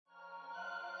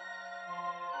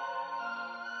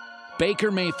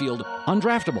Baker Mayfield,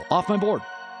 undraftable, off my board.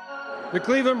 The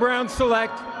Cleveland Browns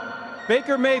select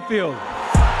Baker Mayfield. What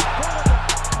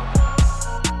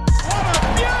a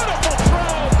beautiful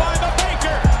throw by the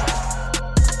Baker.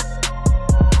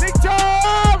 Big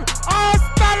Tom!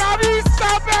 Hasta la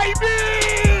vista,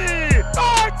 baby!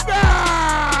 Touchdown!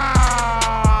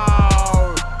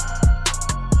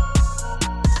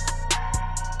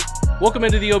 Welcome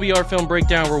into the OBR Film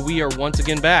Breakdown, where we are once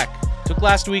again back. Took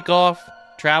last week off.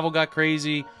 Travel got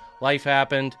crazy. Life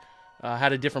happened.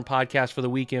 Had a different podcast for the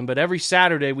weekend. But every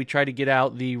Saturday, we try to get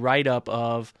out the write-up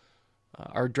of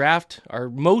our draft, our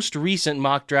most recent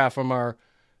mock draft from our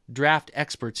draft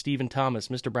expert, Stephen Thomas,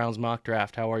 Mr. Brown's Mock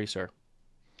Draft. How are you, sir?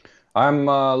 I'm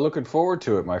looking forward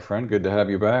to it, my friend. Good to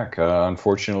have you back.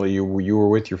 Unfortunately, you were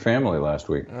with your family last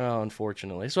week. Oh,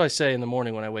 unfortunately. That's what I say in the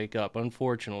morning when I wake up.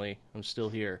 Unfortunately, I'm still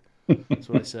here. That's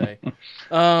what I say.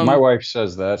 My wife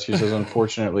says that. She says,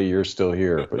 unfortunately, you're still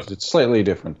here. But it's slightly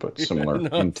different, but similar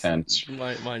intent.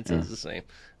 Mine says the same.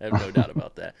 I have no doubt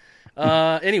about that.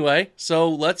 Anyway,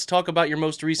 so let's talk about your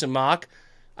most recent mock.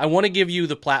 I want to give you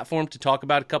the platform to talk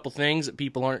about a couple things that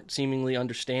people aren't seemingly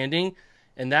understanding,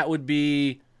 and that would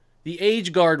be the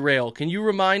age guardrail. Can you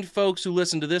remind folks who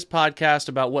listen to this podcast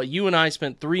about what you and I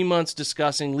spent 3 months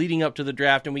discussing leading up to the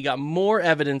draft, and we got more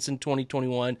evidence in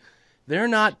 2021. They're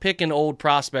not picking old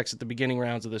prospects at the beginning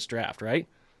rounds of this draft, right?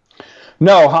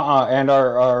 No, and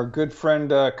our good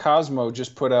friend Cosmo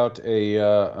just put out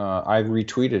I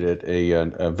retweeted it,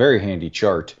 a very handy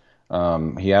chart.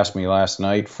 He asked me last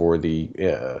night for the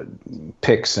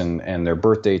picks and their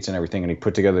birth dates and everything, and he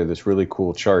put together this really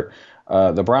cool chart. Our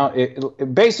age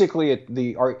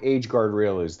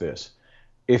guardrail is this.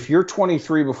 If you're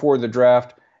 23 before the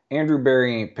draft, Andrew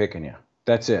Berry ain't picking you.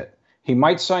 That's it. He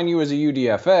might sign you as a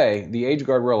UDFA. The age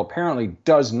guardrail apparently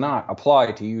does not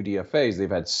apply to UDFAs. They've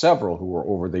had several who were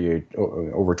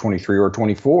over 23 or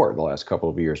 24 the last couple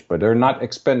of years, but they're not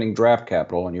expending draft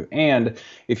capital on you. And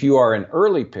if you are an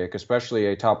early pick, especially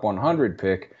a top 100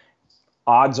 pick,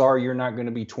 odds are you're not going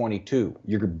to be 22.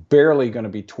 You're barely going to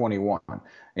be 21.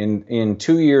 In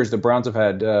 2 years, the Browns have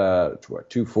had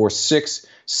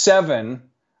 7.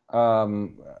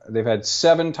 They've had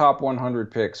 7 top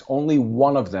 100 picks. Only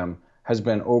one of them has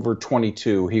been over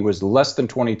 22. He was less than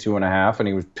 22 and a half, and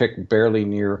he was picked barely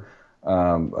near,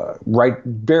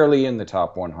 barely in the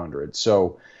top 100.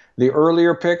 So the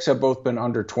earlier picks have both been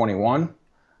under 21.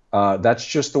 That's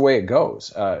just the way it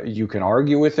goes. You can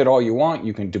argue with it all you want.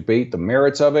 You can debate the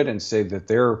merits of it and say that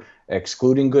they're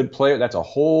excluding good players. That's a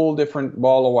whole different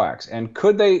ball of wax. And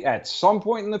could they, at some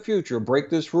point in the future, break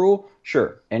this rule?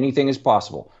 Sure, anything is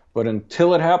possible. But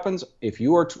until it happens, if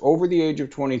you are over the age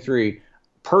of 23,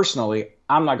 personally,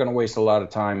 I'm not going to waste a lot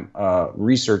of time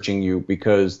researching you,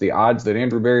 because the odds that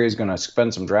Andrew Berry is going to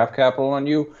spend some draft capital on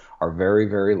you are very,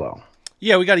 very low.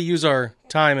 Yeah, we got to use our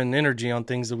time and energy on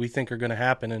things that we think are going to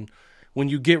happen. And when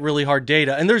you get really hard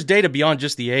data, and there's data beyond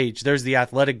just the age, there's the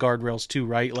athletic guardrails too,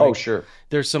 right? Like, oh, sure.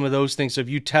 There's some of those things. So if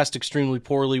you test extremely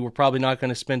poorly, we're probably not going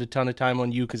to spend a ton of time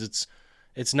on you, because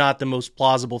it's not the most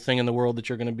plausible thing in the world that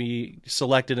you're going to be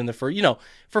selected in the first.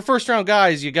 For first round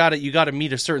guys, you got to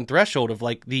meet a certain threshold of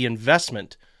like the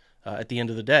investment at the end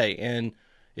of the day. And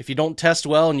if you don't test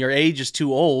well and your age is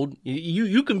too old,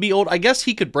 you can be old. I guess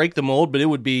he could break the mold, but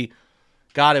I'd be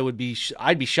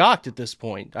shocked at this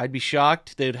point. I'd be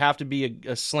shocked. They'd have to be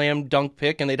a slam dunk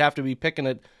pick, and they'd have to be picking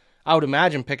it. I would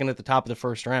imagine picking at the top of the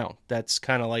first round. That's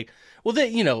kind of like, well,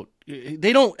 they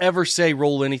don't ever say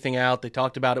roll anything out. They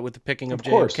talked about it with the picking of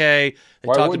JOK. They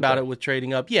talked about it with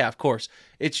trading up. Yeah, of course.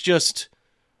 It's just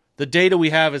the data we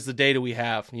have is the data we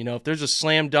have. If there's a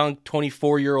slam dunk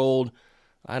 24-year-old,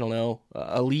 I don't know,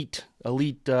 elite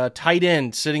tight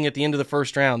end sitting at the end of the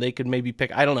first round, they could maybe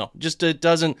pick. I don't know. Just it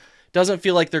doesn't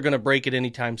feel like they're going to break it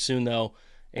anytime soon, though.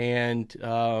 And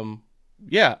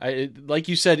like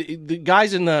you said, the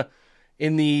guys in the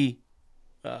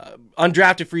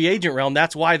undrafted free agent realm,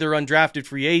 that's why they're undrafted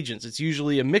free agents. It's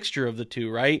usually a mixture of the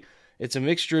two, right? It's a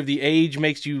mixture of the age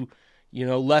makes you,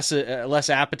 less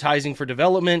appetizing for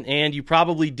development, and you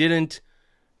probably didn't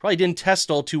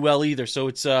test all too well either. So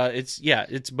it's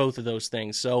both of those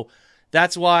things. So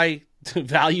that's why the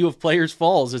value of players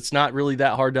falls. It's not really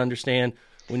that hard to understand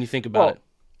when you think about it.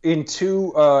 In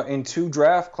two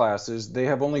draft classes, they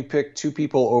have only picked 2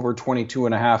 people over 22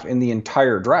 and a half in the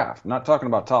entire draft. I'm not talking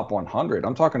about top 100.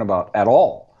 I'm talking about at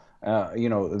all.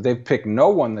 They've picked no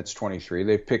one that's 23.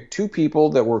 They've picked 2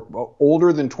 people that were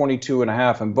older than 22 and a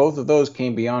half, and both of those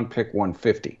came beyond pick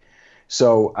 150.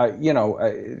 So,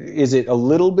 is it a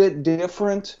little bit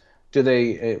different?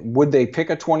 Would they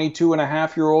pick a 22 and a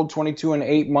half year old, 22 and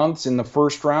 8 months in the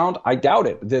first round? I doubt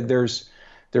it.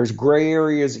 there's gray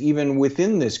areas even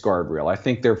within this guardrail. I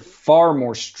think they're far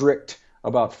more strict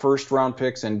about first-round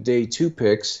picks and day 2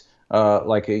 picks,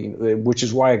 which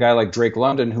is why a guy like Drake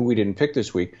London, who we didn't pick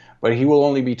this week, but he will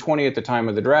only be 20 at the time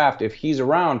of the draft. If he's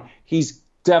around, he's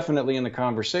definitely in the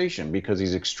conversation because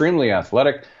he's extremely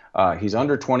athletic. He's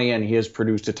under 20, and he has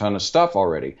produced a ton of stuff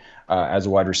already as a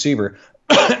wide receiver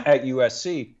at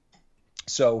USC.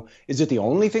 So is it the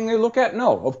only thing they look at?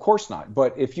 No, of course not.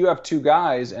 But if you have 2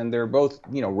 guys and they're both,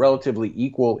 relatively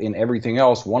equal in everything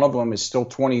else, one of them is still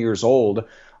 20 years old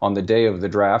on the day of the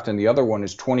draft, and the other one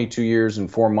is 22 years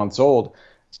and 4 months old,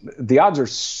 the odds are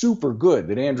super good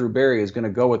that Andrew Berry is going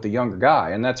to go with the younger guy.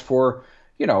 And that's for,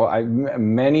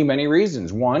 many, many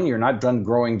reasons. One, you're not done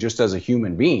growing just as a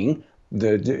human being,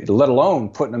 let alone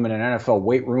putting them in an NFL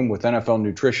weight room with NFL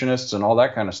nutritionists and all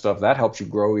that kind of stuff. That helps you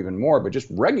grow even more. But just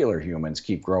regular humans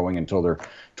keep growing until they're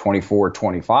 24,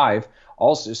 25.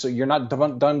 Also, so you're not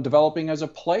done developing as a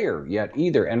player yet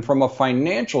either. And from a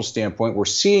financial standpoint, we're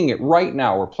seeing it right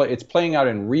now. It's playing out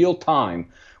in real time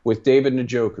with David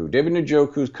Njoku. David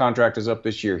Njoku's contract is up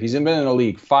this year. He's been in the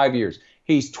league 5 years.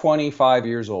 He's 25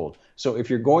 years old. So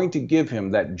if you're going to give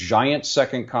him that giant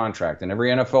second contract, and every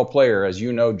NFL player, as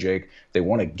you know, Jake, they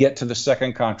want to get to the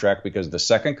second contract because the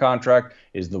second contract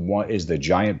is the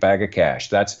giant bag of cash.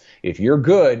 That's, if you're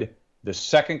good, the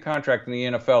second contract in the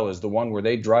NFL is the one where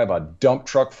they drive a dump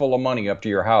truck full of money up to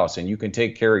your house, and you can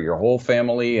take care of your whole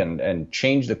family and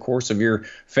change the course of your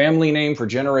family name for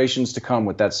generations to come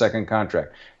with that second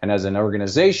contract. And as an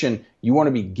organization, you want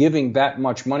to be giving that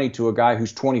much money to a guy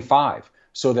who's 25.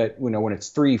 So that, when it's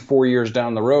 3-4 years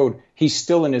down the road, he's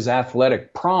still in his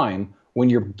athletic prime when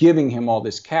you're giving him all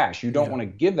this cash. You don't want to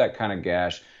give that kind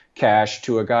of cash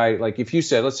to a guy. Like if you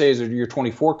said, let's say you're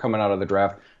 24 coming out of the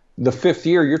draft, the 5th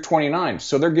year, you're 29.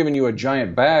 So they're giving you a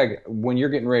giant bag when you're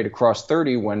getting ready to cross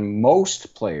 30, when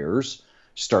most players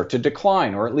start to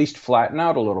decline or at least flatten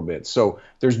out a little bit. So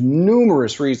there's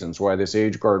numerous reasons why this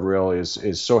age guardrail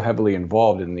is so heavily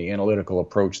involved in the analytical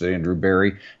approach that Andrew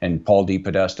Berry and Paul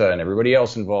DePodesta and everybody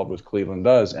else involved with Cleveland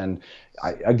does. And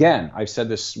we said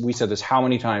this how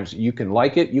many times? You can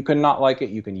like it, you can not like it,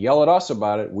 you can yell at us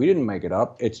about it. We didn't make it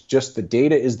up. It's just the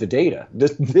data is the data.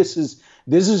 This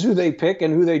is who they pick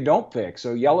and who they don't pick.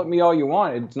 So yell at me all you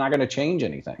want. It's not going to change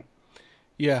anything.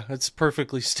 Yeah, that's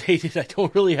perfectly stated. I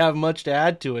don't really have much to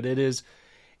add to it.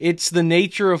 It's the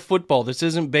nature of football. This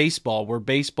isn't baseball, where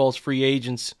baseball's free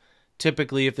agents,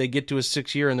 typically, if they get to a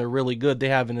 6th year and they're really good, they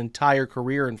have an entire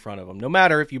career in front of them. No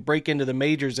matter if you break into the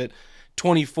majors at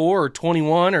 24 or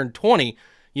 21 or 20,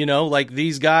 like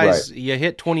these guys, right. You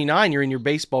hit 29, you're in your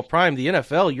baseball prime. The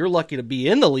NFL, you're lucky to be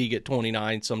in the league at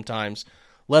 29 sometimes,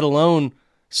 let alone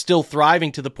still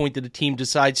thriving to the point that a team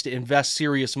decides to invest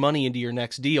serious money into your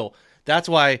next deal. That's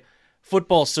why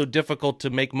football is so difficult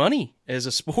to make money as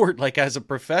a sport, like as a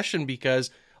profession, because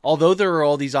although there are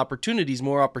all these opportunities,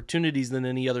 more opportunities than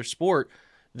any other sport,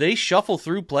 they shuffle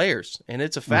through players, and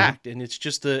it's a fact, and it's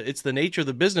just it's the nature of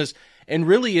the business. And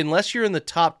really, unless you're in the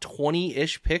top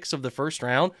 20-ish picks of the first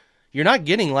round, you're not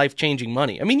getting life-changing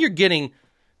money. I mean, you're getting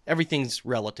everything's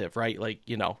relative, right? Like,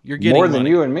 you're getting more than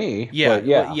money. You and me. Yeah, but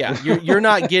yeah. Well, yeah. You're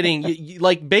not getting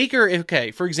like Baker.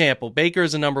 Okay, for example, Baker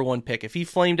is a number 1 pick. If he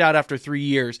flamed out after 3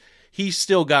 years, he's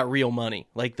still got real money.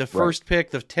 Like the first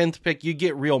pick, the 10th pick, you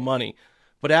get real money.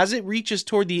 But as it reaches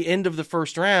toward the end of the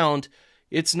first round,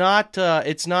 it's not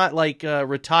like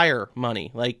retire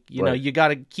money. Like you got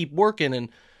to keep working and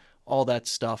all that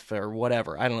stuff or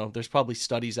whatever. I don't know. There's probably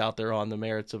studies out there on the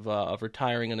merits of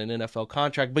retiring in an NFL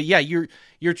contract. But yeah,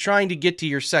 you're trying to get to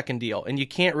your second deal, and you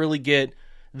can't really get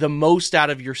the most out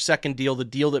of your second deal, the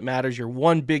deal that matters, your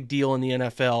one big deal in the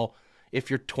NFL, if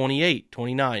you're 28,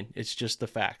 29. It's just the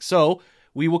fact. So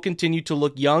we will continue to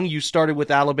look young. You started with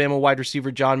Alabama wide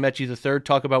receiver John Mechie III.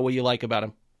 Talk about what you like about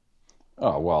him.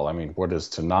 Oh, well, I mean, what is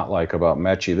to not like about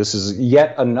Mechie? This is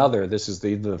yet another. This is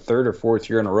the 3rd or 4th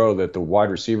year in a row that the wide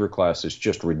receiver class is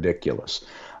just ridiculous.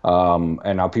 And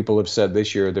now people have said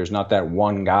this year there's not that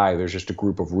one guy. There's just a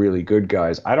group of really good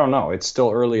guys. I don't know. It's still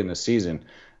early in the season.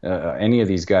 Any of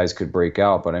these guys could break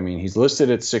out. But, I mean, he's listed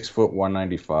at 6 foot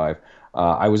 195.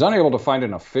 I was unable to find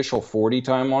an official 40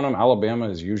 time on him. Alabama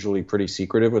is usually pretty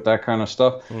secretive with that kind of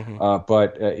stuff.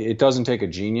 But it doesn't take a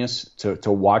genius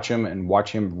to watch him and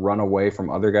watch him run away from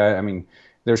other guys. I mean,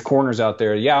 there's corners out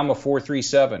there. Yeah, I'm a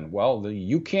 4.37. Well,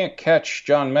 you can't catch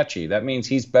John Mechie. That means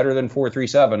he's better than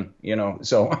 4.37.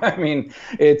 So, I mean,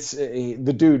 it's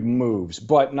the dude moves.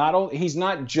 But he's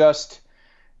not just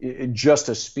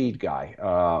a speed guy.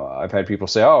 I've had people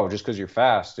say, oh, just because you're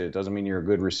fast, it doesn't mean you're a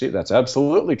good receiver. That's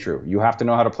absolutely true. You have to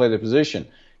know how to play the position.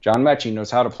 John Mechie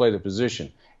knows how to play the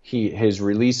position. His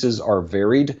releases are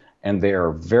varied and they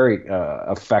are very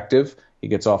effective. He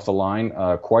gets off the line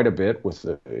quite a bit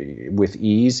with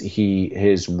ease.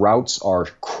 His routes are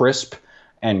crisp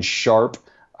and sharp.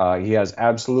 He has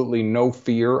absolutely no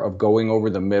fear of going over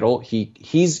the middle.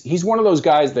 He's one of those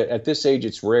guys that at this age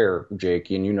it's rare, Jake,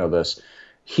 and you know this.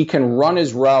 He can run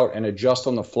his route and adjust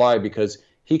on the fly because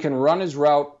he can run his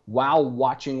route while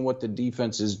watching what the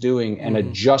defense is doing and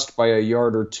adjust by a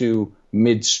yard or two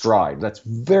mid-stride. That's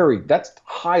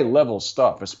high level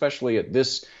stuff, especially at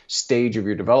this stage of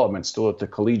your development, still at the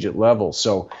collegiate level.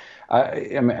 So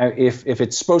I mean, if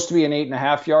it's supposed to be an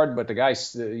 8.5 yard, but the guy,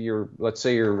 let's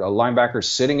say your linebacker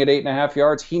sitting at 8.5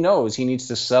 yards, he knows he needs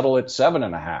to settle at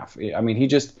 7.5. I mean,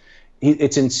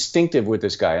 it's instinctive with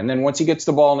this guy. And then once he gets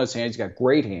the ball in his hands, he's got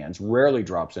great hands, rarely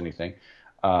drops anything.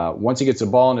 Once he gets the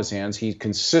ball in his hands, he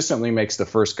consistently makes the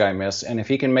first guy miss. And if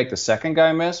he can make the second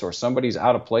guy miss or somebody's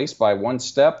out of place by one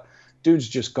step, dude's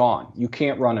just gone. You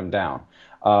can't run him down.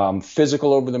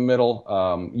 Physical over the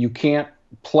middle. You can't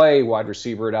play wide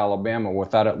receiver at Alabama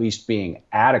without at least being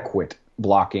adequate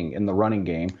blocking in the running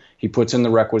game. He puts in the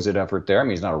requisite effort there. I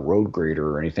mean, he's not a road grader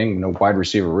or anything. No wide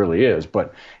receiver really is,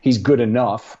 but he's good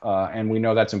enough. And we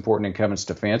know that's important in Kevin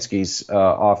Stefanski's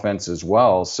offense as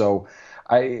well. So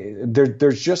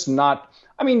there's just not,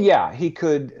 I mean, yeah, he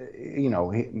could,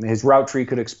 his route tree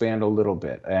could expand a little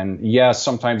bit. And yes,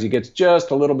 sometimes he gets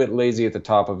just a little bit lazy at the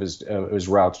top of his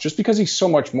routes just because he's so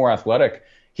much more athletic.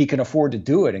 He can afford to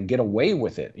do it and get away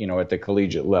with it, at the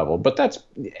collegiate level. But that's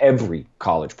every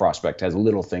college prospect has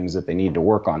little things that they need to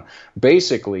work on.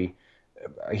 Basically,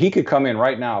 he could come in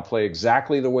right now, play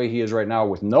exactly the way he is right now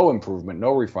with no improvement,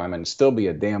 no refinement, and still be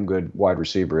a damn good wide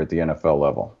receiver at the NFL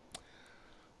level.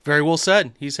 Very well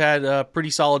said. He's had pretty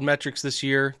solid metrics this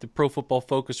year. The Pro Football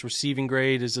Focus receiving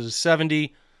grade is at a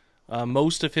 70.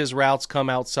 Most of his routes come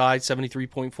outside.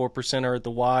 73.4% are at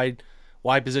the wide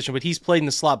position, but he's played in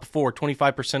the slot before.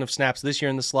 25% of snaps this year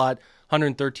in the slot,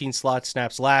 113 slot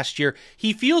snaps last year.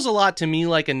 He feels a lot to me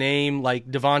like a name like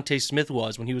Devontae Smith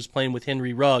was when he was playing with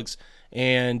Henry Ruggs.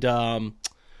 And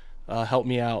help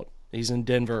me out. He's in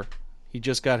Denver. He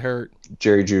just got hurt.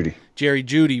 Jerry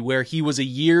Jeudy, where he was a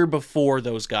year before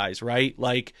those guys, right?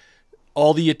 Like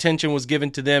all the attention was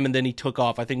given to them, and then he took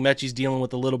off. I think Mechie's dealing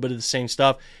with a little bit of the same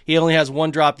stuff. He only has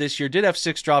one drop this year. Did have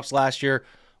 6 drops last year.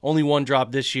 Only one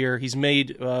drop this year. He's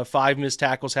made 5 missed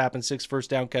tackles happen, 6 first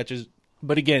down catches.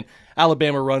 But again,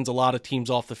 Alabama runs a lot of teams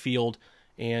off the field,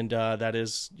 and that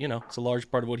is, it's a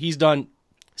large part of what he's done.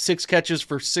 6 catches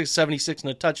for 676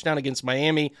 and a touchdown against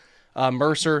Miami.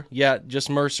 Mercer, just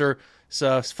Mercer.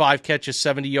 So 5 catches,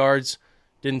 70 yards.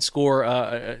 Didn't score,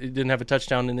 didn't have a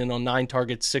touchdown. And then on 9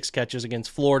 targets, 6 catches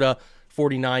against Florida,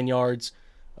 49 yards.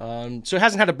 So it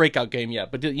hasn't had a breakout game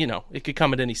yet, but, it could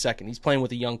come at any second. He's playing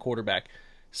with a young quarterback.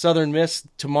 Southern Miss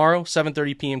tomorrow,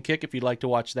 7:30 p.m. kick if you'd like to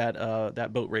watch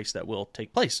that boat race that will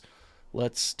take place.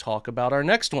 Let's talk about our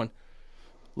next one.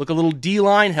 Look, a little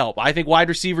D-line help. I think wide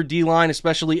receiver D-line,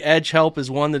 especially edge help, is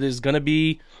one that is going to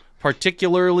be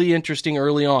particularly interesting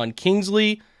early on.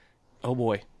 Kingsley, oh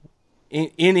boy.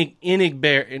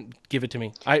 Bear, give it to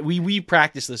me. We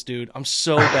practice this, dude. I'm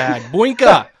so bad.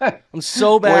 Boinka. I'm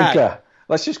so bad. Boinka.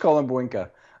 Let's just call him Boinka.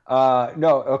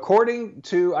 No, according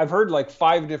to, I've heard like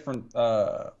 5 different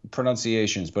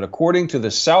pronunciations, but according to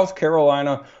the South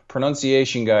Carolina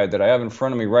pronunciation guide that I have in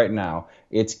front of me right now,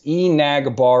 it's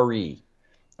Enagbare.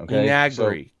 Okay?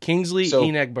 Enagbare. Kingsley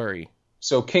Enagbare.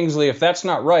 So Kingsley, if that's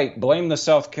not right, blame the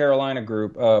South Carolina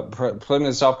group, blame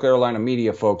the South Carolina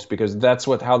media folks, because that's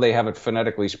how they have it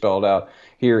phonetically spelled out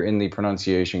here in the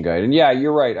pronunciation guide. And yeah,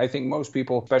 you're right. I think most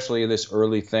people, especially this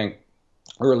early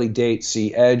date,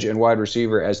 see edge and wide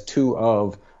receiver as 2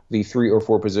 of the 3 or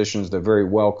 4 positions that very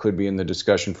well could be in the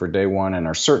discussion for day 1 and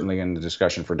are certainly in the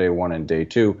discussion for day 1 and day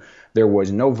 2. There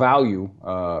was no value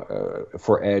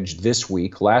for edge this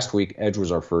week. Last week, edge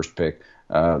was our first pick.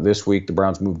 This week, the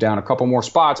Browns moved down a couple more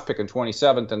spots, picking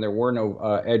 27th, and there were no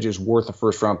edges worth a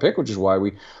first-round pick, which is why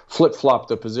we flip-flopped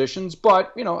the positions.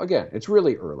 But, again, it's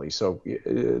really early, so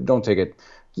don't take it.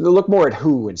 Look more at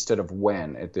who instead of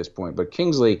when at this point. But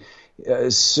Kingsley,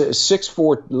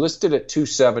 6'4", listed at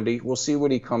 270. We'll see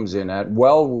what he comes in at.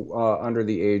 Well under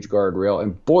the age guardrail,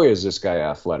 and boy, is this guy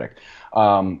athletic.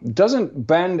 Doesn't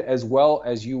bend as well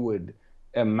as you would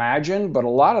imagine, but a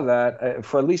lot of that,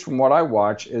 for at least from what I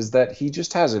watch, is that he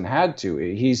just hasn't had to.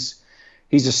 He's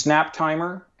a snap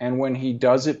timer, and when he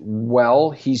does it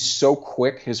well, he's so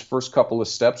quick. His first couple of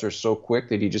steps are so quick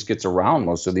that he just gets around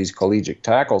most of these collegiate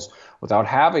tackles without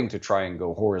having to try and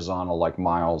go horizontal like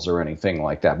Miles or anything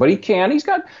like that. But he can. He's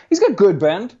got good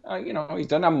bend. He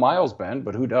doesn't have Miles bend,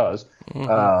 but who does?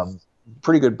 Mm-hmm.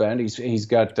 pretty good bend. He's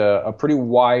got a pretty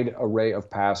wide array of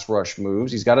pass rush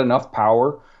moves. He's got enough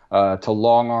power to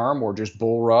long arm or just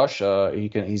bull rush.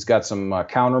 He's got some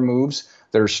counter moves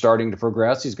that are starting to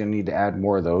progress. He's going to need to add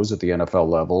more of those at the NFL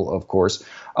level, of course.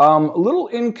 A little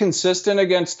inconsistent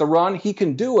against the run. He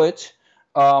can do it,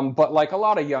 but like a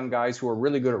lot of young guys who are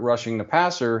really good at rushing the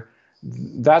passer,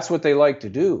 that's what they like to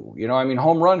do.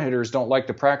 Home run hitters don't like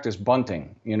to practice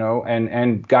bunting,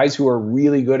 and guys who are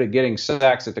really good at getting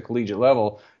sacks at the collegiate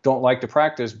level don't like to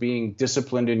practice being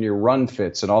disciplined in your run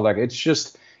fits and all that. It's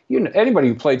just, anybody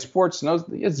who played sports knows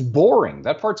it's boring.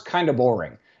 That part's kind of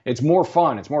boring. It's more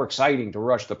fun. It's more exciting to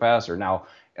rush the passer. Now,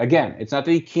 again, it's not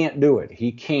that he can't do it.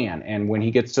 He can. And when he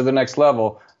gets to the next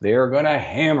level, they're going to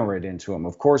hammer it into him.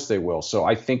 Of course they will. So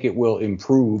I think it will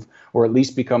improve or at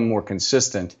least become more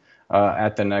consistent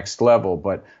at the next level.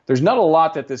 But there's not a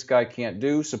lot that this guy can't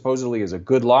do. Supposedly he's a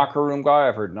good locker room guy.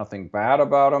 I've heard nothing bad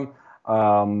about him.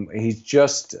 He's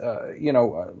just,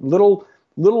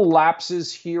 little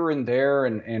lapses here and there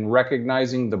and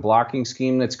recognizing the blocking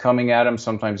scheme that's coming at him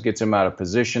sometimes gets him out of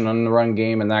position on the run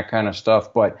game and that kind of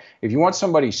stuff. But if you want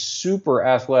somebody super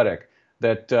athletic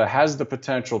that has the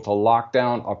potential to lock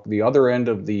down up the other end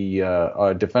of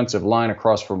the defensive line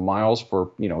across from Miles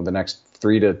for, the next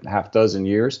 3 to half dozen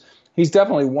years, he's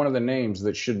definitely one of the names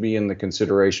that should be in the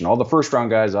consideration. All the first round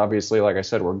guys, obviously, like I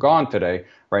said, were gone today.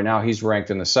 Right now, he's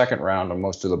ranked in the second round on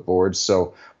most of the boards.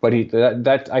 So, but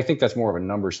I think that's more of a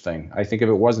numbers thing. I think if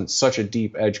it wasn't such a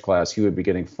deep edge class, he would be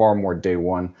getting far more day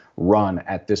one run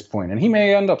at this point, and he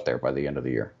may end up there by the end of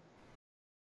the year.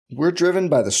 We're driven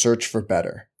by the search for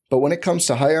better, but when it comes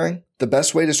to hiring, the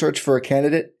best way to search for a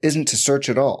candidate isn't to search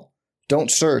at all. Don't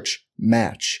search,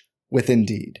 match with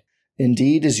Indeed.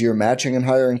 Indeed is your matching and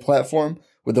hiring platform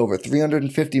with over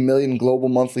 350 million global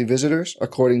monthly visitors,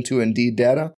 according to Indeed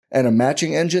data, and a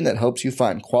matching engine that helps you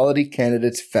find quality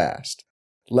candidates fast.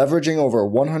 Leveraging over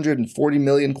 140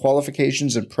 million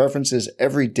qualifications and preferences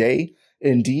every day,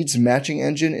 Indeed's matching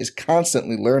engine is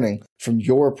constantly learning from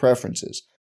your preferences.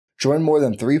 Join more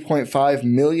than 3.5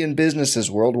 million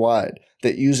businesses worldwide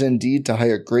that use Indeed to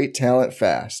hire great talent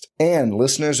fast. And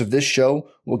listeners of this show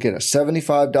will get a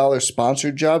 $75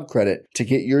 sponsored job credit to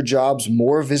get your jobs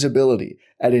more visibility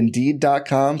at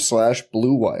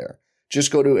Indeed.com/Blue Wire.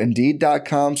 Just go to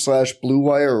Indeed.com/Blue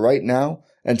Wire right now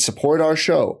and support our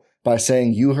show by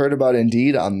saying you heard about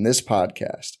Indeed on this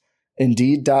podcast.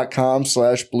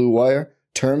 Indeed.com/Blue Wire.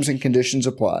 Terms and conditions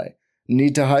apply.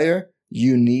 Need to hire?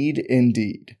 You need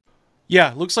Indeed.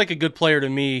 Yeah, looks like a good player to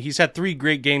me. He's had 3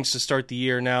 great games to start the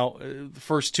year. Now, the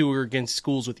first 2 were against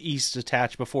schools with East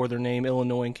attached before their name,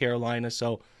 Illinois and Carolina,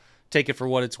 so take it for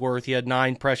what it's worth. He had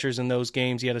 9 pressures in those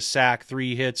games. He had a sack, 4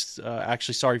 hits,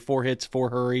 4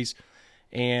 hurries,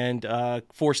 and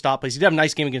 4 stop plays. He did have a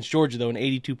nice game against Georgia, though, an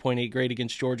 82.8 grade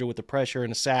against Georgia with a pressure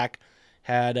and a sack.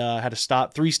 Had a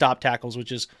stop, 3 stop tackles,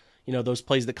 which is those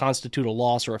plays that constitute a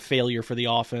loss or a failure for the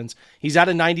offense. He's at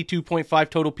a 92.5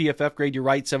 total PFF grade. You're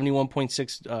right,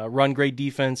 71.6 run grade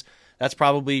defense. That's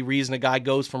probably the reason a guy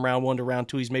goes from round 1 to round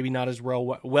 2. He's maybe not as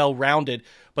well-rounded,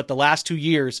 but the last 2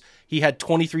 years, he had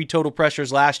 23 total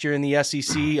pressures last year in the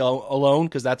SEC alone,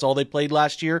 because that's all they played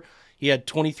last year. He had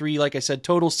 23, like I said,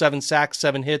 total, 7 sacks,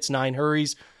 7 hits, 9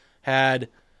 hurries, had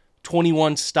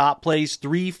 21 stop plays,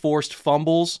 3 forced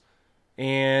fumbles,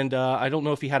 and I don't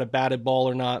know if he had a batted ball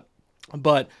or not.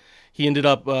 But he ended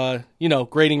up,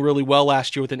 grading really well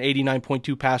last year with an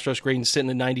 89.2 pass rush grade and sitting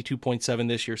at 92.7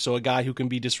 this year. So a guy who can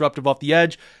be disruptive off the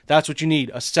edge, that's what you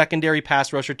need. A secondary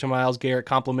pass rusher to Myles Garrett,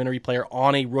 complimentary player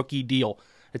on a rookie deal.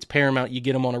 It's paramount you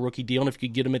get him on a rookie deal, and if you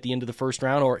could get him at the end of the first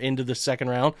round or into the second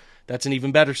round, that's an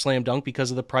even better slam dunk because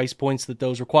of the price points that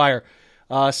those require.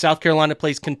 South Carolina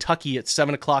plays Kentucky at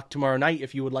 7 o'clock tomorrow night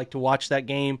if you would like to watch that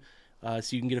game,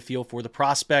 so you can get a feel for the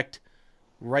prospect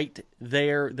right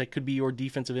there that could be your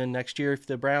defensive end next year if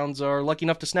the Browns are lucky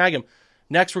enough to snag him.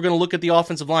 Next, we're going to look at the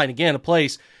offensive line. Again, a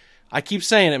place, I keep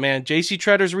saying it, man, J.C.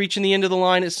 Tretter's reaching the end of the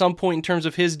line at some point in terms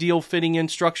of his deal fitting in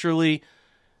structurally.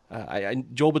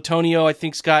 Joel Bitonio, I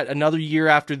think, has got another year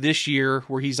after this year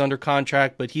where he's under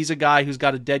contract, but he's a guy who's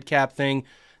got a dead cap thing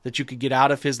that you could get out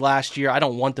of his last year. I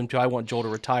don't want them to. I want Joel to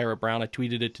retire at Brown. I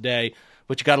tweeted it today.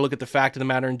 But you got to look at the fact of the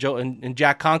matter, and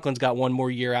Jack Conklin's got 1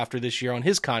 more year after this year on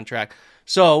his contract.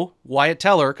 So Wyatt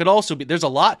Teller could also be. There's a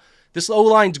lot. This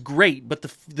O-line's great, but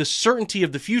the certainty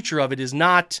of the future of it is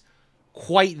not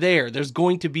quite there. There's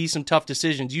going to be some tough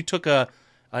decisions. You took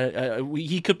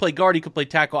he could play guard, he could play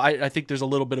tackle. I think there's a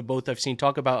little bit of both I've seen.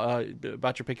 Talk about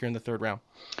your pick here in the 3rd round.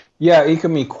 Yeah,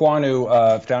 Ikem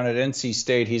Ekwonu down at NC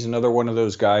State. He's another one of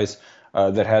those guys.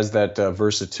 that has that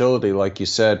versatility, like you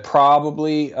said.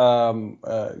 Probably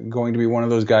going to be one of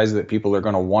those guys that people are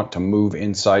going to want to move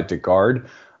inside to guard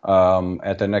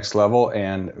at the next level.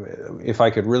 And if I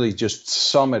could really just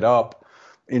sum it up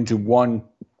into one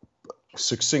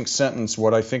succinct sentence,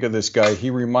 what I think of this guy,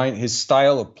 his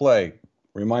style of play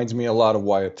reminds me a lot of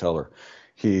Wyatt Teller.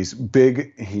 He's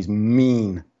big, he's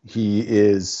mean,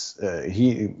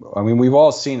 we've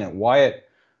all seen it. Wyatt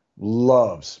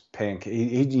loves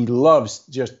he loves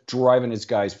just driving his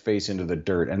guy's face into the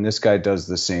dirt, and this guy does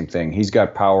the same thing. He's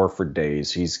got power for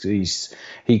days.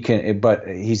 But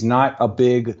he's not a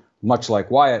big, much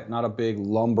like Wyatt, not a big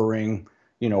lumbering,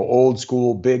 old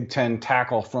school Big Ten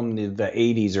tackle from the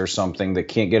 80s or something that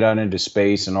can't get out into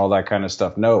space and all that kind of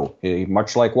stuff. No,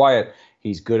 much like Wyatt,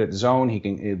 he's good at zone. He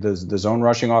can the zone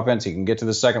rushing offense. He can get to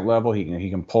the second level.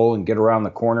 He can pull and get around the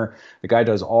corner. The guy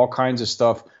does all kinds of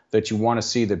stuff that you want to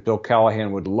see that Bill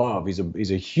Callahan would love. He's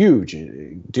a huge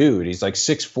dude. He's like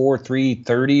 6'4",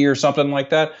 330 or something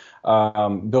like that.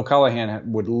 Bill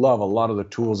Callahan would love a lot of the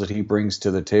tools that he brings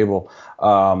to the table.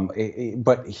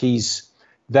 But he's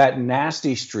that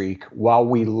nasty streak. While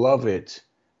we love it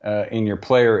in your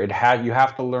player, you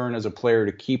have to learn as a player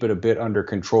to keep it a bit under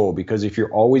control, because if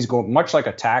you're always going, much like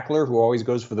a tackler who always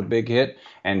goes for the big hit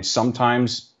and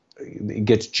sometimes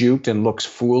gets juked and looks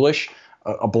foolish,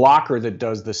 a blocker that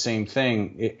does the same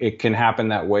thing, it can happen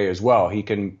that way as well. He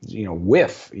can,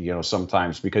 whiff,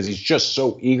 sometimes, because he's just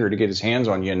so eager to get his hands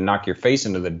on you and knock your face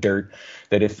into the dirt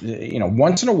that if,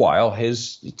 once in a while,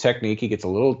 his technique, he gets a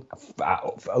little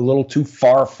too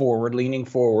far forward, leaning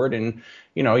forward, and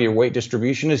your weight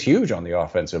distribution is huge on the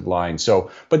offensive line.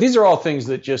 So, but these are all things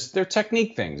that they're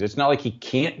technique things. It's not like he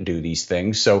can't do these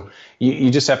things. So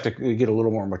you just have to get a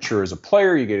little more mature as a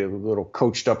player. You get a little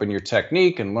coached up in your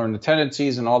technique and learn the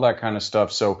tendencies and all that kind of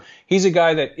stuff. So he's a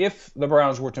guy that if the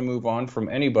Browns were to move on from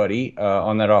anybody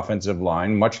on that offensive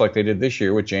line, much like they did this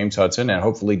year with James Hudson and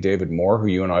hopefully David Moore, who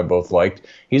you and I both liked,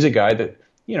 he's a guy that,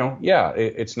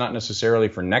 it's not necessarily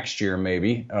for next year,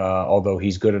 maybe, although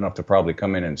he's good enough to probably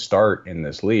come in and start in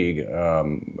this league.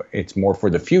 It's more for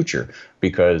the future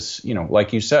because,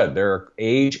 like you said, there are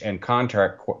age and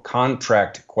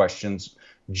contract questions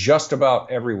just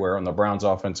about everywhere on the Browns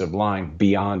offensive line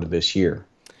beyond this year.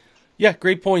 Yeah,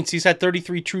 great points. He's had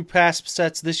 33 true pass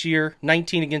sets this year,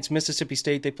 19 against Mississippi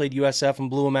State. They played USF and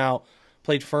blew them out,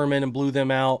 played Furman and blew them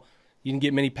out. You didn't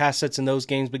get many pass sets in those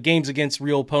games, but games against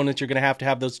real opponents, you're going to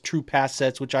have those true pass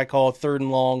sets, which I call third and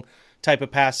long type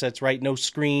of pass sets, right? No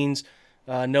screens,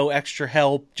 no extra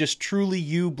help, just truly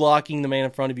you blocking the man in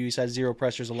front of you. He's had 0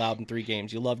 pressures allowed in 3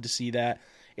 games. You love to see that.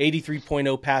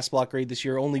 83.0 pass block grade this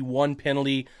year, only 1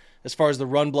 penalty. As far as the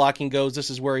run blocking goes, this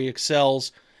is where he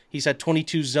excels. He's had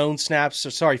 49 zone snaps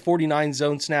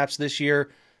this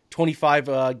year.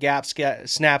 25 gap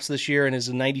snaps this year, and is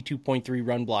a 92.3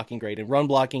 run blocking grade. And run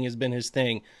blocking has been his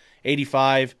thing.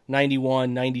 85,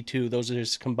 91, 92. Those are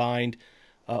his combined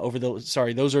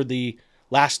those are the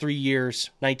last 3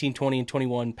 years, 19, 20, and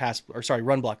 21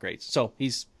 run block grades. So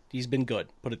he's been good,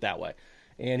 put it that way.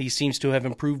 And he seems to have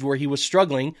improved where he was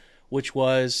struggling, which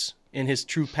was in his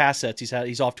true pass sets.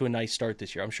 He's off to a nice start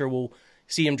this year. I'm sure we'll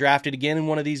see him drafted again in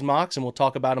one of these mocks, and we'll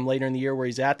talk about him later in the year where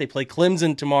he's at. They play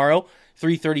Clemson tomorrow,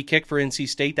 3:30 kick for NC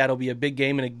State. That'll be a big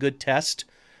game and a good test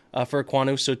for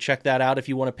Ekwonu, so check that out if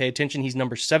you want to pay attention. He's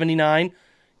number 79.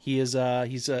 He's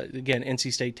again,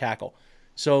 NC State tackle.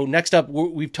 So next up,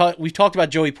 we've talked about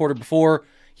Joey Porter before.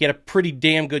 He had a pretty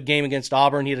damn good game against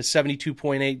Auburn. He had a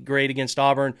 72.8 grade against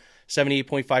Auburn,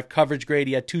 78.5 coverage grade.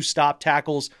 He had 2 stop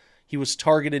tackles. He was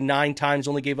targeted 9 times,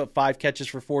 only gave up 5 catches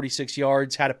for 46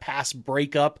 yards, had a pass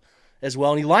breakup as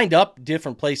well. And he lined up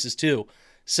different places too.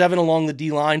 7 along the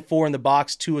D-line, 4 in the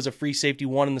box, 2 as a free safety,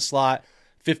 1 in the slot,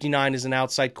 59 as an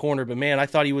outside corner. But man, I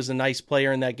thought he was a nice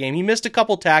player in that game. He missed a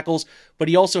couple tackles, but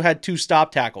he also had 2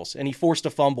 stop tackles, and he forced a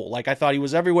fumble. I thought he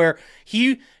was everywhere.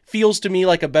 He feels to me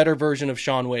like a better version of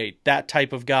Shaun Wade, that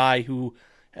type of guy who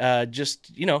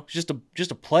just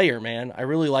a player, man. I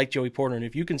really like Joey Porter, and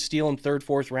if you can steal him 3rd,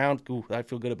 4th round, I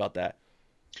feel good about that.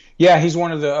 Yeah, he's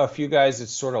one of the few guys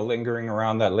that's sort of lingering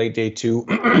around that late day 2,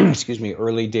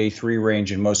 early day 3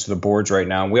 range in most of the boards right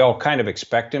now. And we all kind of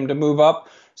expect him to move up.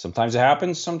 Sometimes it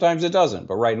happens, sometimes it doesn't.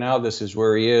 But right now, this is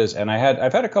where he is. And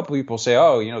I've had a couple people say,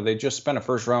 they just spent a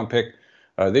 1st round pick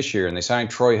this year and they signed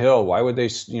Troy Hill. Why would they,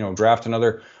 draft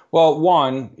another? Well,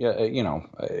 one,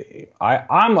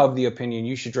 I'm of the opinion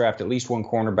you should draft at least 1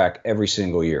 cornerback every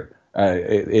single year.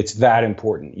 It's that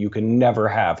important. You can never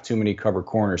have too many cover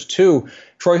corners. 2,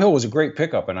 Troy Hill was a great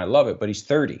pickup, and I love it, but he's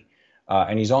 30,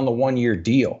 and he's on the 1-year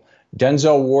deal.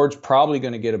 Denzel Ward's probably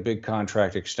going to get a big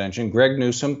contract extension. Greg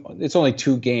Newsome, it's only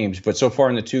 2 games, but so far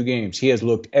in the 2 games, he has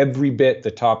looked every bit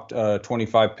the top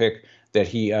 25 pick that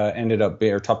he ended up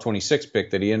being, or top 26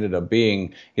 pick that he ended up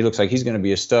being. He looks like he's going to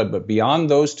be a stud. But beyond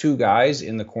those 2 guys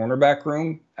in the cornerback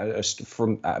room,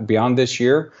 beyond this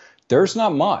year, there's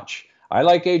not much. I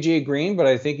like A.J. Green, but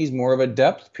I think he's more of a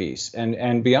depth piece.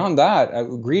 And beyond that,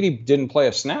 Greedy didn't play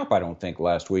a snap, I don't think,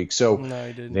 last week. So No,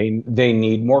 he didn't. they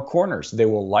need more corners. They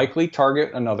will likely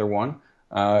target another one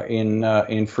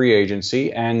in free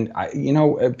agency. And,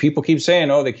 people keep saying,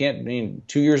 they can't,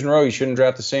 2 years in a row, you shouldn't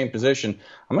draft the same position.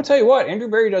 I'm going to tell you what, Andrew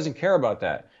Berry doesn't care about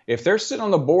that. If they're sitting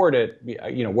on the board at,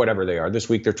 whatever they are this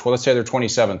week, let's say they're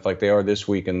 27th like they are this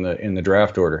week in the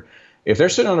draft order. If they're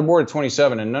sitting on the board at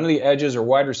 27 and none of the edges or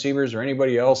wide receivers or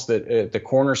anybody else that the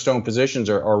cornerstone positions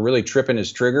are really tripping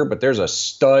his trigger, but there's a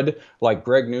stud like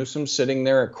Greg Newsome sitting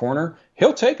there at corner,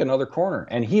 he'll take another corner,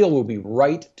 and he will be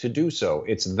right to do so.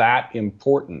 It's that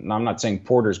important. And I'm not saying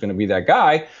Porter's going to be that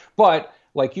guy, but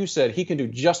like you said, he can do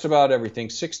just about everything.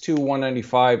 6'2",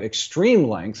 195, extreme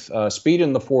length, speed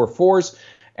in the 4.4s.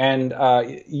 And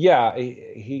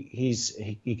he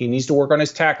needs to work on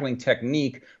his tackling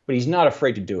technique, but he's not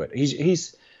afraid to do it.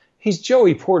 He's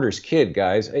Joey Porter's kid,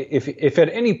 guys. If at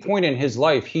any point in his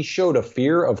life he showed a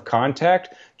fear of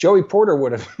contact, Joey Porter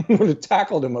would have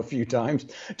tackled him a few times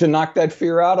to knock that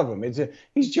fear out of him.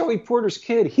 He's Joey Porter's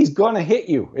kid. He's gonna hit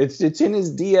you. It's in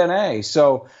his DNA.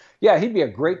 So yeah, he'd be a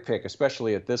great pick,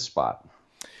 especially at this spot.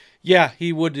 Yeah,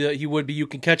 he would be. You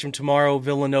can catch him tomorrow.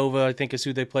 Villanova, I think, is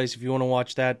who they play. So if you want to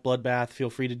watch that bloodbath,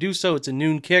 feel free to do so. It's a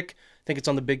noon kick. I think it's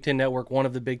on the Big Ten Network, one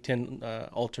of the Big Ten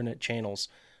alternate channels,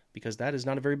 because that is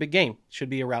not a very big game. Should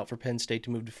be a route for Penn State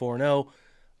to move to 4-0.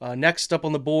 Next up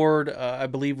on the board, I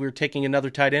believe we're taking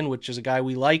another tight end, which is a guy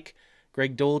we like,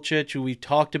 Greg Dulcich, who we've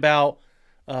talked about,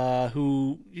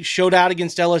 who showed out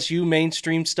against LSU,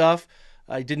 mainstream stuff.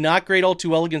 Did not grade all too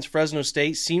well against Fresno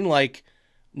State. Seemed like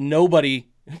nobody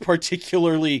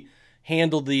particularly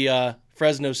handled the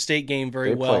Fresno State game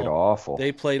very well.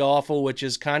 They played awful, which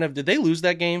is kind of, did they lose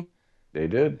that game? They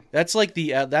did. That's like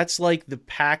the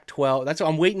Pac-12.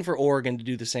 I'm waiting for Oregon to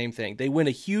do the same thing. They win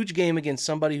a huge game against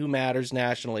somebody who matters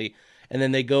nationally, and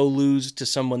then they go lose to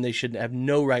someone they should have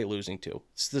no right losing to.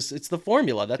 It's the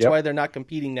formula. That's why they're not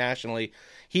competing nationally.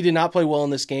 He did not play well in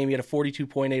this game. He had a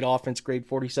 42.8 offense grade,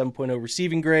 47.0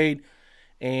 receiving grade.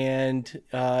 And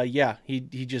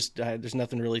he just there's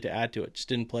nothing really to add to it. Just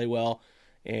didn't play well,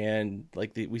 and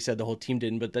we said, the whole team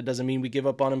didn't. But that doesn't mean we give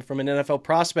up on him from an NFL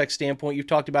prospect standpoint. You've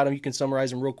talked about him. You can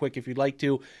summarize him real quick if you'd like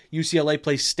to. UCLA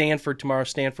plays Stanford tomorrow.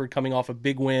 Stanford coming off a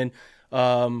big win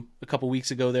a couple weeks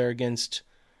ago there against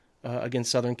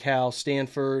Southern Cal.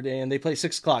 Stanford, and they play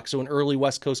 6 o'clock, so an early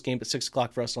West Coast game at 6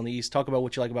 o'clock for us on the East. Talk about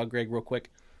what you like about Greg real quick.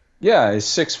 Yeah, he's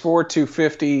 6'4",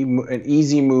 250, an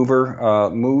easy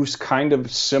mover, moves kind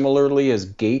of similarly as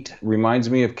Gate, reminds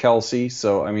me of Kelsey.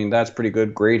 So, that's pretty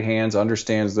good. Great hands,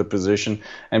 understands the position.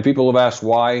 And people have asked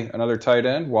why another tight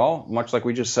end. Well, much like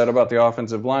we just said about the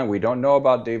offensive line, we don't know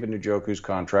about David Njoku's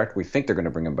contract. We think they're going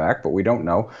to bring him back, but we don't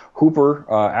know. Hooper,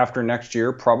 after next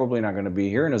year, probably not going to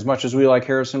be here. And as much as we like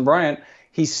Harrison Bryant,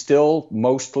 he's still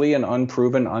mostly an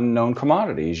unproven, unknown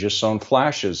commodity. He's just shown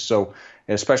flashes. So,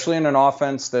 especially in an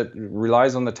offense that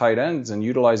relies on the tight ends and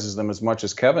utilizes them as much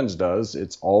as Kevin's does,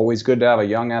 it's always good to have a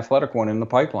young athletic one in the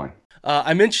pipeline.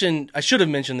 I should have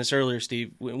mentioned this earlier,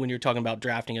 Steve, when you're talking about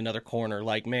drafting another corner.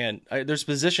 There's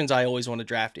positions I always want to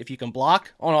draft. If you can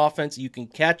block on offense, you can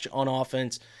catch on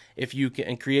offense, if you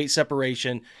can create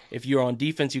separation. If you're on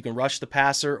defense, you can rush the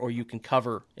passer or you can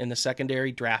cover in the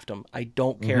secondary, draft them. I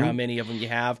don't care how many of them you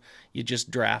have, you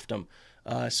just draft them.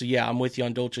 I'm with you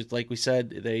on Dulcich. Like we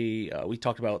said, we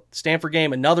talked about Stanford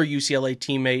game, another UCLA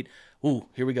teammate. Ooh,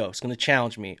 here we go. It's going to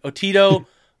challenge me. Otito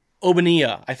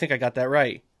Ogbonnia. I think I got that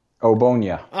right.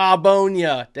 Ogbonnia.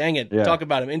 Dang it. Yeah. Talk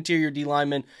about him. Interior D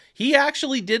lineman. He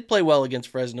actually did play well against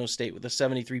Fresno State with a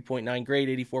 73.9 grade,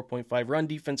 84.5 run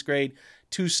defense grade,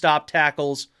 2 stop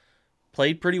tackles.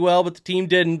 Played pretty well, but the team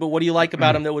didn't. But what do you like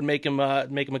about him that would make him a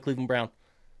Cleveland Brown?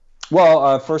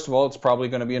 Well, first of all, it's probably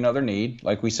going to be another need.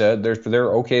 Like we said,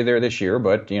 they're okay there this year,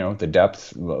 but the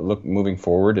depth moving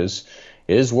forward is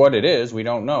what it is. We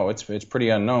don't know. It's pretty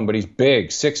unknown. But he's big,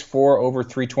 6'4", over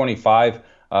 325.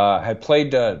 Had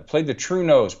played the true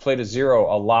nose, played a 0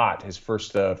 a lot his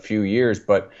first few years,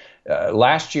 but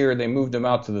last year they moved him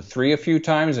out to the 3 a few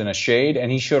times in a shade,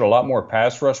 and he showed a lot more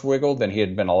pass rush wiggle than he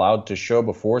had been allowed to show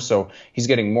before. So he's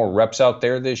getting more reps out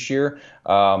there this year.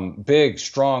 Big,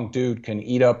 strong dude, can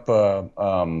eat up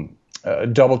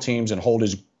double teams and hold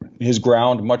his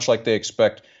ground, much like they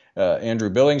expect Andrew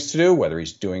Billings to do. Whether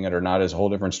he's doing it or not is a whole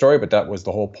different story, but that was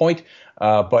the whole point.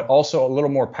 But also a little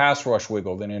more pass rush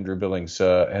wiggle than Andrew Billings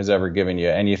has ever given you.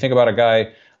 And you think about a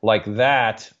guy like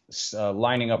that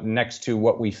lining up next to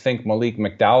what we think Malik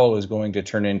McDowell is going to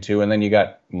turn into, and then you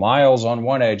got Miles on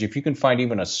one edge. If you can find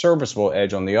even a serviceable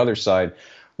edge on the other side,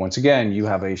 once again, you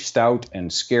have a stout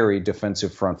and scary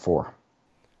defensive front four.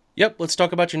 Yep, let's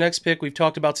talk about your next pick. We've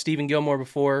talked about Stephen Gilmore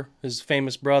before, his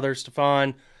famous brother,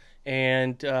 Stephon,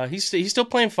 and he's still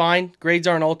playing fine. Grades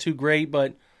aren't all too great,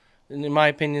 but in my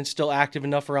opinion, still active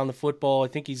enough around the football. I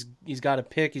think he's got a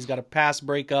pick, he's got a pass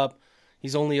breakup.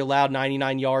 He's only allowed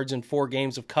 99 yards in 4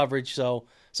 games of coverage, so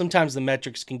sometimes the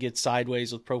metrics can get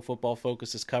sideways with Pro Football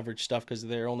Focus's coverage stuff because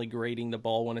they're only grading the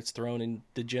ball when it's thrown in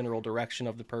the general direction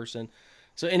of the person.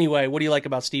 So anyway, what do you like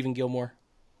about Stephen Gilmore?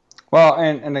 Well,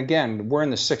 and again, we're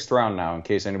in the 6th round now, in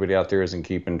case anybody out there isn't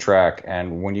keeping track.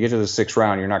 And when you get to the 6th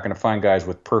round, you're not going to find guys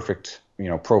with perfect,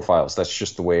 profiles. That's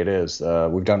just the way it is.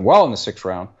 We've done well in the 6th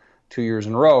round 2 years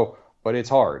in a row, but it's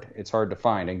hard. It's hard to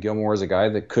find. And Gilmore is a guy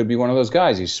that could be one of those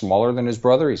guys. He's smaller than his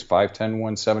brother. He's 5'10",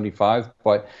 175.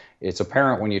 But it's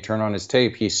apparent when you turn on his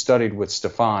tape, he studied with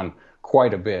Stephon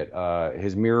quite a bit.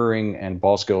 His mirroring and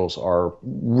ball skills are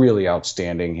really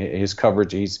outstanding. His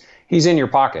coverage, he's in your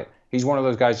pocket. He's one of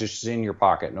those guys that's just in your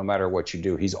pocket no matter what you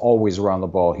do. He's always around the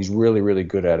ball. He's really, really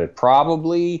good at it.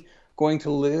 Probably going to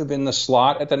live in the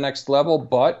slot at the next level,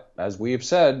 but as we have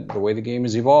said, the way the game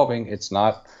is evolving, it's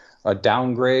not a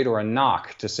downgrade or a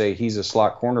knock to say he's a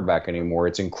slot cornerback anymore.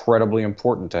 It's incredibly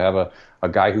important to have a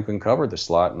guy who can cover the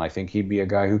slot, and I think he'd be a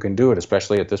guy who can do it,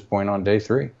 especially at this point on day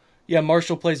 3. Yeah,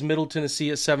 Marshall plays Middle Tennessee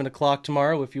at 7 o'clock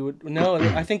tomorrow. If you would, no,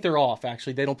 I think they're off,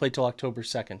 actually. They don't play till October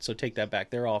 2nd, so take that back.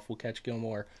 They're off. We'll catch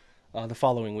Gilmore the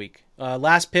following week.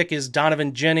 Last pick is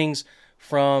Donovan Jennings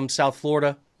from South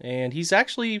Florida, and he's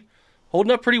actually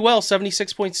holding up pretty well.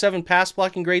 76.7 pass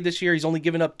blocking grade this year. He's only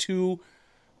given up 2.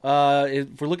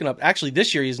 If we're looking up, actually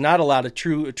this year he's not allowed a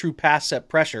true pass set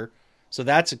pressure, so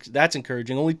that's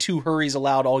encouraging. Only 2 hurries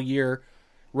allowed all year.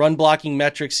 Run blocking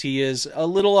metrics, he is a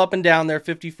little up and down there,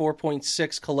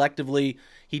 54.6 collectively.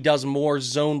 He does more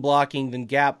zone blocking than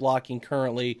gap blocking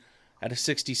currently at a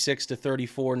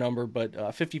 66-34 number, but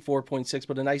 54.6,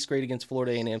 but a nice grade against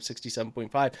Florida A&M,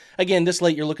 67.5. Again, this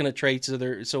late you're looking at traits,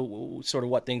 so sort of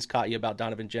what things caught you about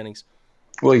Donovan Jennings?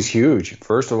 Well, he's huge.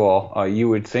 First of all, you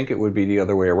would think it would be the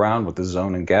other way around with the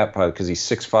zone and gap because he's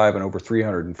 6'5" and over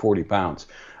 340 pounds.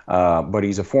 But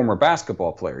he's a former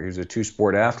basketball player. He was a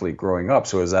 2-sport athlete growing up,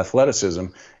 so his athleticism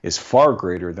is far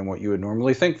greater than what you would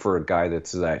normally think for a guy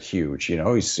that's that huge.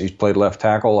 He's played left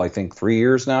tackle, I think, 3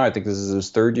 years now. I think this is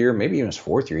his 3rd year, maybe even his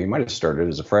 4th year. He might have started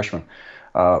as a freshman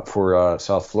for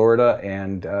South Florida,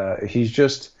 and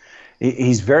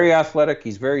he's very athletic.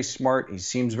 He's very smart. He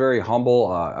seems very humble.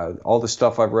 All the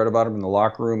stuff I've read about him in the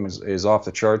locker room is off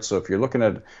the charts. So if you're looking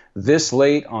at this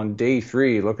late on day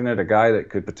 3, looking at a guy that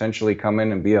could potentially come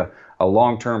in and be a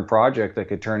long-term project that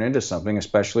could turn into something,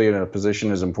 especially in a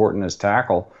position as important as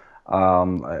tackle,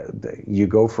 you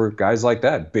go for guys like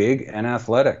that, big and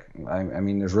athletic. I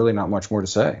mean, there's really not much more to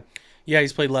say. Yeah,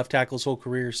 he's played left tackle his whole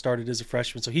career, started as a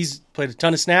freshman. So he's played a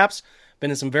ton of snaps. Been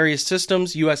in some various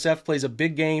systems. USF plays a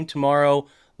big game tomorrow,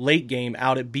 late game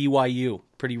out at BYU.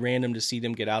 Pretty random to see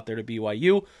them get out there to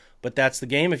BYU, but that's the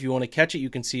game. If you want to catch it,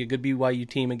 you can see a good BYU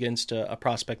team against a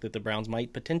prospect that the Browns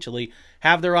might potentially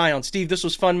have their eye on. Steve, this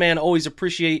was fun, man. Always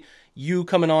appreciate you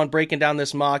coming on, breaking down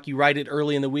this mock. You write it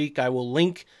early in the week. I will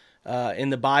link in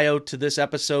the bio to this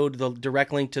episode, the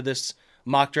direct link to this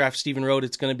mock draft Stephen wrote.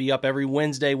 It's going to be up every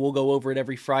Wednesday. We'll go over it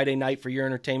every Friday night for your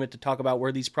entertainment to talk about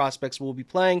where these prospects will be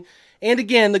playing. And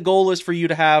again, the goal is for you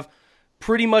to have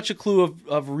pretty much a clue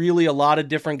of really a lot of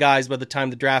different guys by the time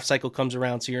the draft cycle comes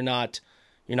around, so you're not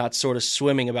sort of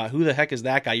swimming about who the heck is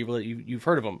that guy. You've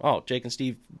heard of him. Oh, Jake and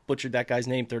Steve butchered that guy's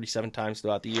name 37 times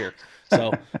throughout the year.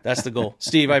 So that's the goal.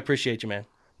 Steve, I appreciate you, man.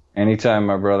 Anytime,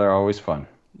 my brother. Always fun.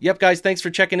 Yep, guys, thanks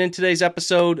for checking in today's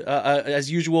episode.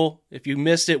 As usual, if you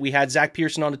missed it, we had Zach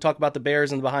Pearson on to talk about the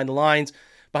Bears and behind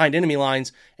enemy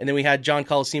lines, and then we had John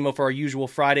Colosimo for our usual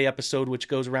Friday episode, which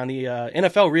goes around the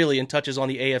NFL, really, and touches on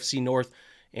the AFC North,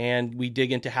 and we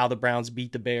dig into how the Browns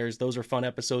beat the Bears. Those are fun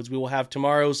episodes. We will have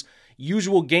tomorrow's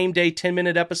usual game day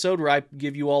 10-minute episode where I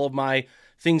give you all of my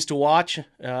things to watch,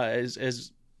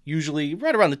 as usually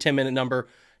right around the 10-minute number.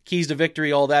 Keys to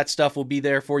victory, all that stuff will be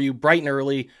there for you bright and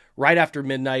early, right after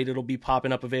midnight. It'll be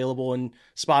popping up available in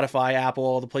Spotify, Apple,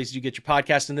 all the places you get your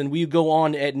podcast. And then we go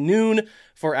on at noon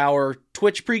for our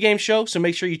Twitch pregame show. So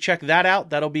make sure you check that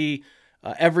out. That'll be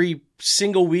every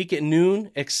single week at noon,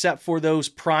 except for those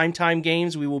primetime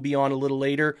games. We will be on a little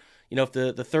later. If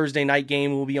the Thursday night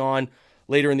game will be on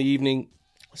later in the evening,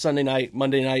 Sunday night,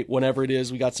 Monday night, whenever it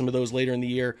is. We got some of those later in the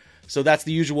year. So that's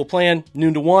the usual plan,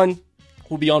 noon to 1.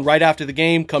 We'll be on right after the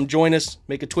game. Come join us.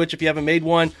 Make a Twitch if you haven't made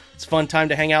one. It's a fun time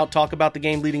to hang out, talk about the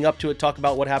game leading up to it, talk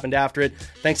about what happened after it.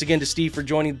 Thanks again to Steve for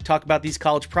joining to talk about these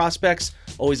college prospects.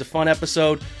 Always a fun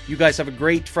episode. You guys have a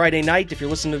great Friday night. If you're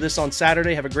listening to this on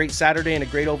Saturday, have a great Saturday and a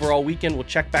great overall weekend. We'll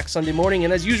check back Sunday morning.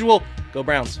 And as usual, go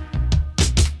Browns.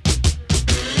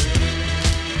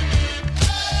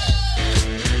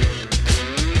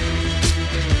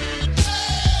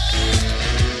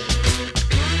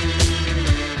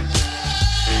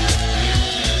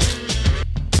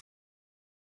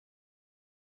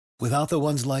 Without the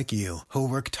ones like you, who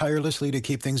work tirelessly to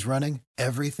keep things running,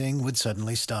 everything would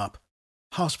suddenly stop.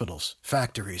 Hospitals,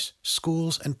 factories,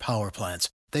 schools, and power plants,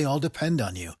 they all depend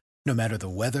on you. No matter the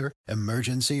weather,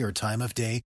 emergency, or time of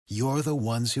day, you're the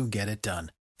ones who get it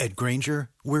done. At Grainger,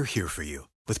 we're here for you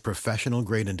with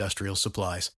professional-grade industrial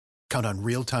supplies. Count on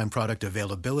real-time product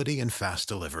availability and fast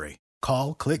delivery.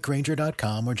 Call, click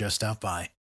Grainger.com, or just stop by.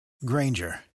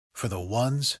 Grainger, for the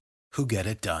ones who get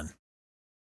it done.